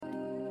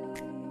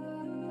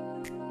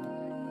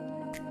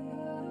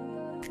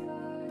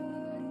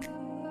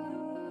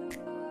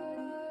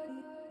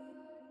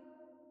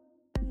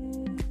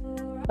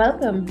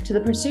Welcome to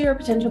the Pursue Your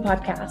Potential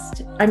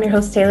podcast. I'm your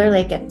host, Taylor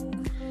Lakin.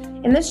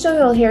 In this show,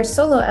 you'll hear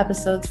solo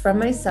episodes from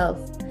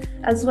myself,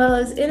 as well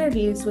as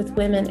interviews with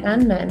women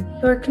and men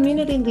who are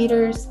community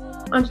leaders,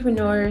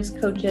 entrepreneurs,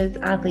 coaches,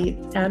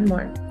 athletes, and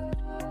more.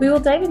 We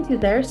will dive into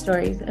their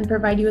stories and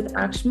provide you with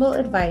actionable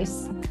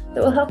advice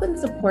that will help and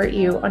support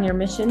you on your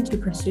mission to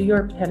pursue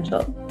your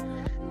potential.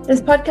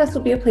 This podcast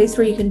will be a place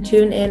where you can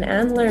tune in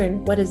and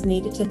learn what is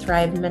needed to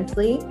thrive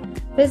mentally,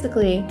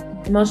 physically,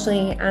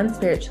 emotionally, and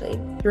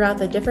spiritually throughout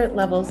the different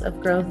levels of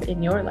growth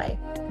in your life.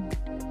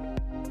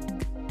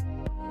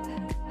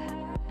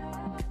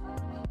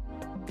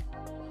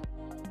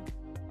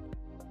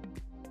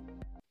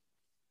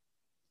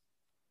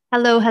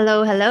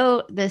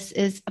 Hello. This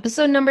is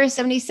episode number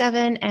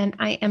 77, and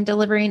I am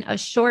delivering a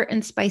short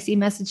and spicy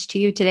message to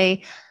you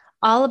today,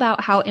 all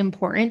about how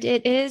important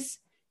it is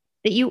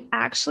that you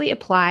actually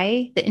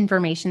apply the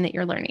information that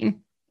you're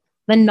learning,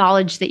 the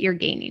knowledge that you're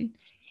gaining.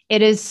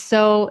 It is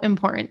so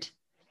important.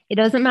 It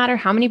doesn't matter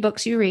how many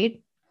books you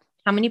read,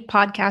 how many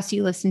podcasts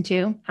you listen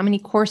to, how many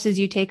courses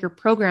you take or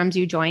programs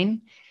you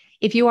join.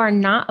 If you are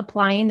not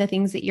applying the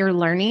things that you're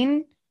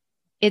learning,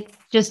 it's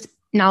just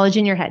knowledge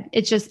in your head.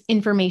 It's just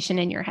information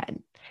in your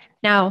head.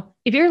 Now,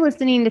 if you're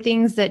listening to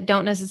things that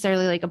don't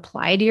necessarily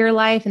apply to your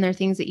life and they're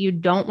things that you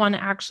don't want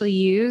to actually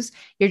use,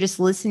 you're just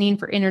listening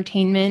for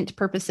entertainment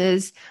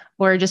purposes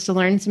or just to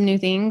learn some new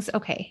things,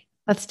 okay,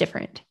 that's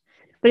different.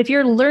 But if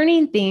you're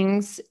learning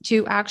things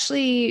to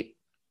actually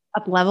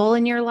up level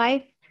in your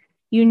life,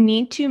 you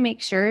need to make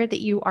sure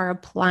that you are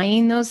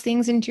applying those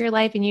things into your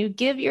life and you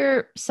give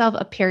yourself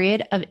a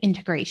period of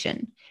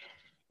integration.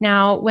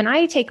 Now, when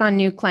I take on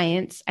new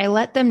clients, I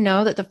let them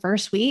know that the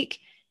first week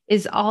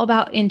is all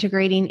about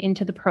integrating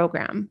into the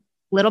program,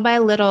 little by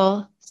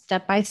little,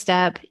 step by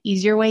step,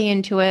 ease your way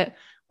into it.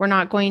 We're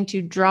not going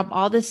to drop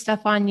all this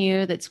stuff on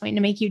you that's going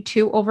to make you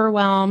too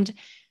overwhelmed.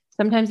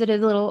 Sometimes it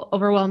is a little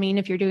overwhelming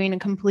if you're doing a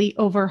complete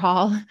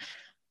overhaul,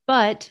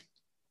 but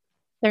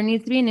there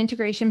needs to be an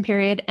integration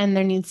period and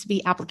there needs to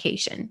be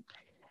application.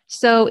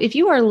 So if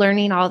you are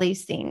learning all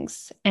these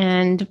things,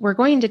 and we're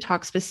going to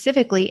talk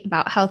specifically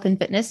about health and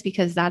fitness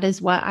because that is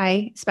what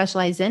I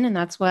specialize in and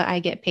that's what I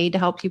get paid to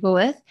help people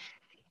with,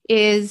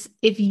 is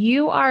if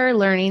you are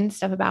learning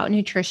stuff about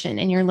nutrition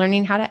and you're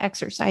learning how to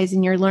exercise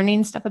and you're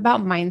learning stuff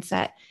about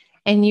mindset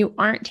and you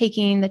aren't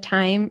taking the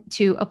time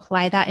to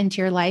apply that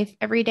into your life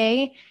every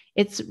day,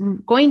 it's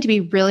going to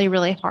be really,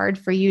 really hard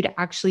for you to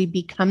actually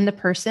become the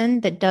person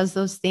that does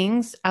those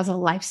things as a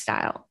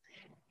lifestyle.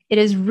 It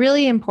is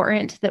really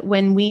important that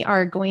when we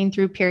are going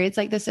through periods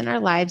like this in our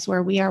lives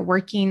where we are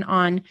working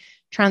on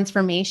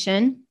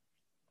transformation,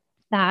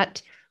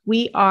 that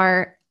we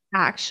are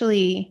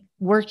actually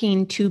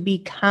working to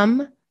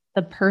become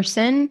the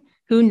person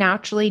who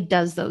naturally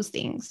does those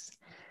things.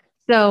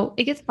 So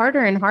it gets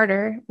harder and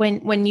harder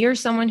when you're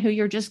someone who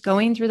you're just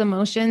going through the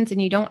motions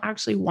and you don't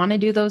actually want to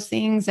do those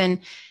things. And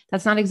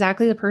that's not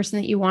exactly the person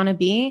that you want to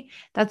be.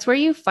 That's where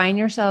you find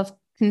yourself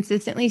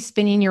consistently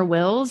spinning your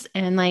wheels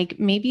and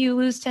maybe you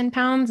lose 10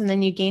 pounds and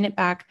then you gain it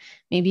back.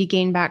 Maybe you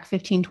gain back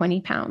 15, 20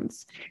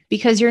 pounds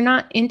because you're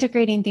not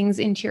integrating things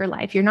into your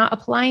life. You're not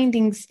applying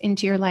things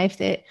into your life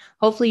that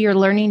hopefully you're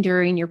learning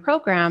during your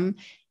program.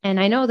 And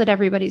I know that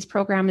everybody's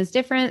program is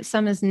different.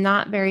 Some is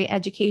not very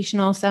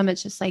educational. Some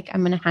it's just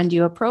I'm going to hand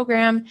you a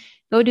program,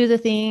 go do the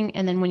thing.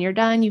 And then when you're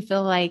done, you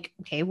feel like,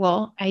 okay,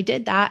 well, I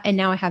did that. And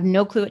now I have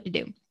no clue what to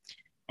do.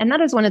 And that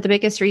is one of the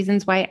biggest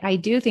reasons why I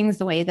do things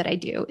the way that I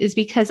do is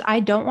because I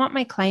don't want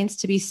my clients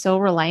to be so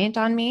reliant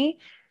on me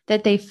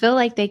that they feel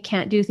like they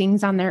can't do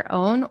things on their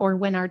own. Or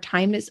when our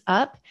time is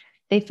up,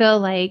 they feel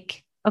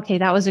like, okay,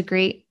 that was a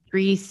great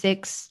 3,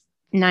 6,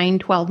 9,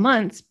 12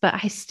 months, but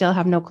I still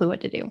have no clue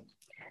what to do.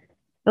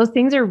 Those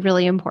things are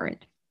really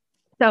important.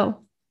 So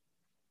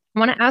I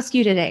want to ask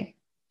you today,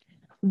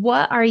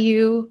 what are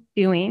you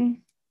doing?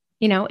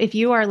 If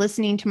you are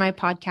listening to my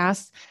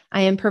podcast,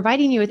 I am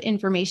providing you with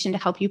information to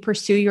help you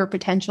pursue your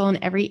potential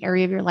in every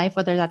area of your life,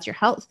 whether that's your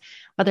health,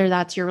 whether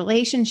that's your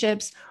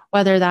relationships,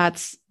 whether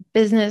that's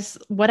business,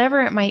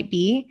 whatever it might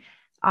be.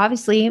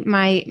 Obviously,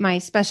 my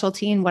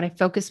specialty and what I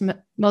focus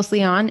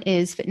mostly on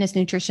is fitness,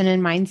 nutrition,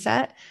 and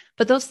mindset.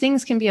 But those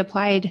things can be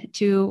applied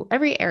to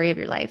every area of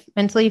your life,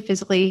 mentally,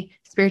 physically,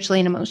 spiritually,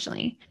 and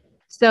emotionally.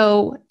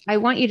 So I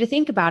want you to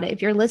think about it.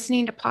 If you're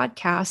listening to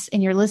podcasts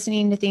and you're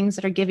listening to things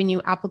that are giving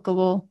you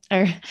applicable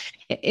or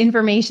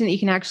information that you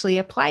can actually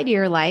apply to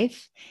your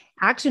life,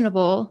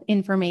 actionable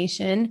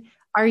information,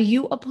 are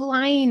you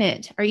applying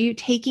it? Are you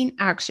taking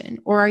action?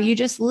 Or are you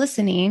just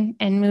listening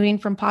and moving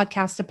from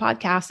podcast to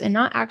podcast and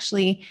not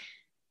actually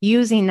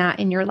using that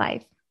in your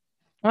life?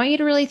 I want you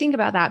to really think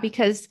about that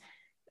because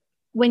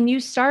when you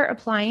start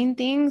applying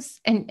things,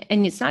 and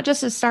it's not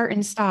just a start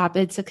and stop,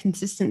 it's a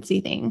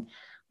consistency thing.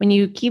 When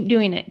you keep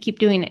doing it,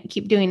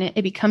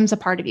 it becomes a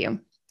part of you.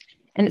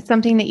 And it's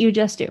something that you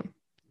just do.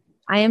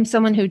 I am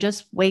someone who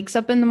just wakes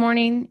up in the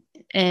morning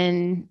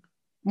and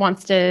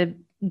wants to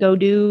go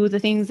do the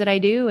things that I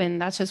do. And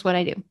that's just what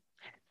I do.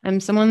 I'm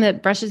someone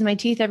that brushes my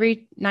teeth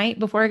every night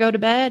before I go to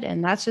bed.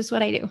 And that's just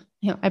what I do.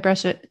 I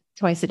brush it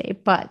twice a day.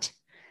 But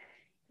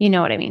You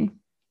know what I mean?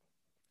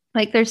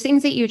 Like there's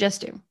things that you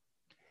just do,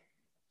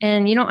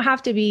 and you don't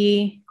have to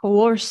be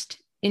coerced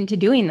into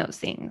doing those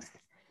things.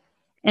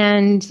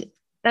 And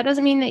that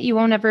doesn't mean that you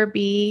won't ever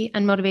be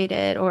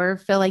unmotivated or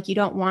feel like you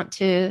don't want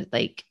to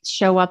like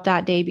show up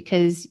that day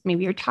because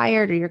maybe you're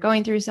tired or you're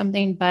going through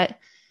something, but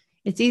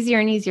it's easier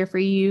and easier for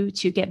you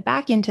to get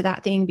back into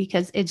that thing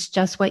because it's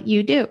just what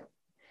you do.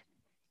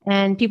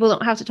 And people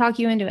don't have to talk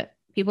you into it.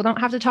 People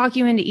don't have to talk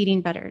you into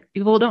eating better.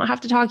 People don't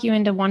have to talk you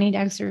into wanting to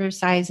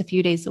exercise a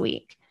few days a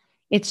week.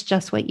 It's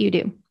just what you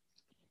do.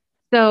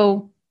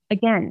 So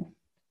again,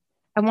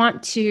 I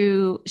want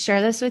to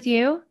share this with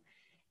you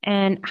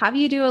and have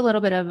you do a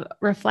little bit of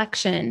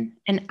reflection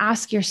and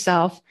ask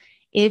yourself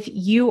if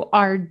you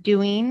are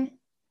doing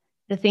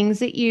the things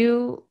that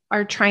you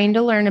are trying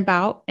to learn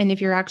about and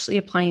if you're actually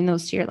applying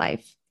those to your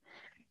life.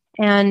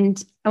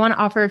 And I want to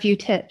offer a few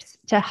tips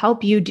to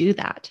help you do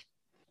that.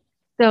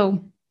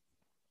 So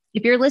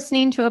if you're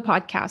listening to a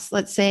podcast,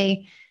 let's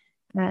say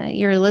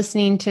you're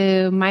listening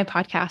to my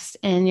podcast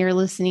and you're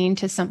listening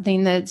to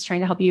something that's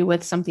trying to help you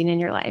with something in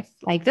your life,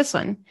 like this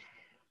one.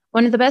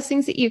 One of the best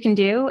things that you can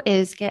do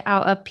is get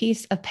out a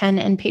piece of pen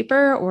and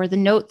paper or the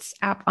notes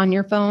app on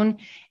your phone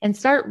and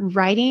start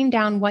writing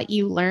down what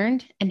you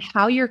learned and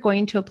how you're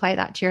going to apply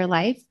that to your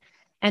life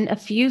and a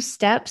few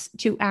steps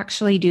to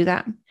actually do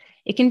that.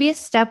 It can be a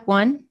step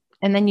one,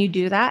 and then you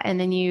do that, and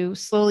then you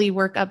slowly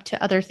work up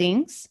to other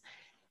things.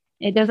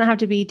 It doesn't have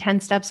to be 10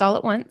 steps all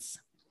at once,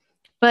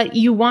 but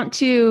you want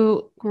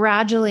to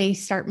gradually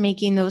start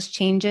making those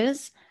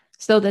changes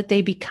so that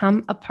they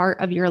become a part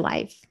of your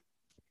life,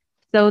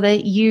 so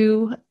that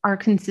you are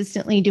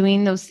consistently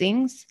doing those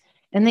things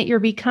and that you're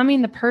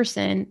becoming the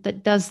person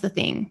that does the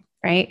thing,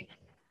 right?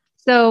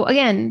 So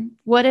again,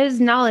 what is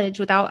knowledge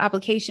without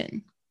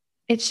application?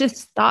 It's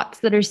just thoughts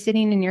that are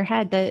sitting in your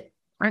head that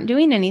aren't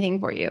doing anything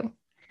for you.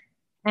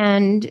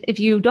 And if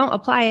you don't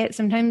apply it,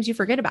 sometimes you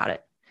forget about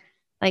it.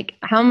 Like,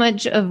 how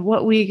much of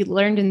what we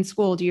learned in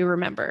school do you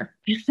remember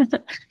if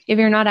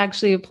you're not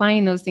actually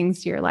applying those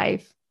things to your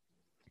life?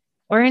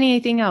 Or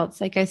anything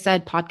else, like I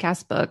said,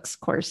 podcasts, books,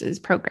 courses,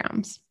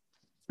 programs.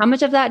 How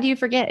much of that do you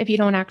forget if you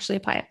don't actually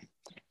apply it?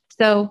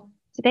 So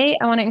today,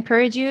 I want to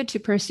encourage you to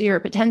pursue your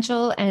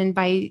potential. And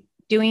by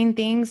doing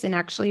things and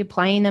actually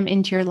applying them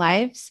into your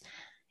lives,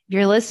 if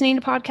you're listening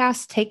to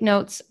podcasts, take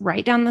notes,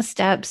 write down the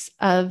steps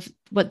of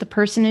what the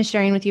person is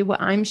sharing with you,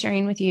 what I'm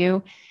sharing with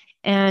you,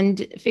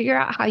 and figure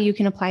out how you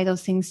can apply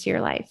those things to your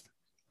life.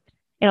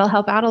 It'll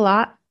help out a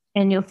lot,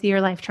 and you'll see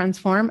your life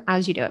transform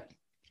as you do it.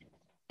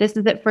 This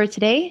is it for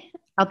today.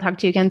 I'll talk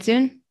to you again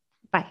soon.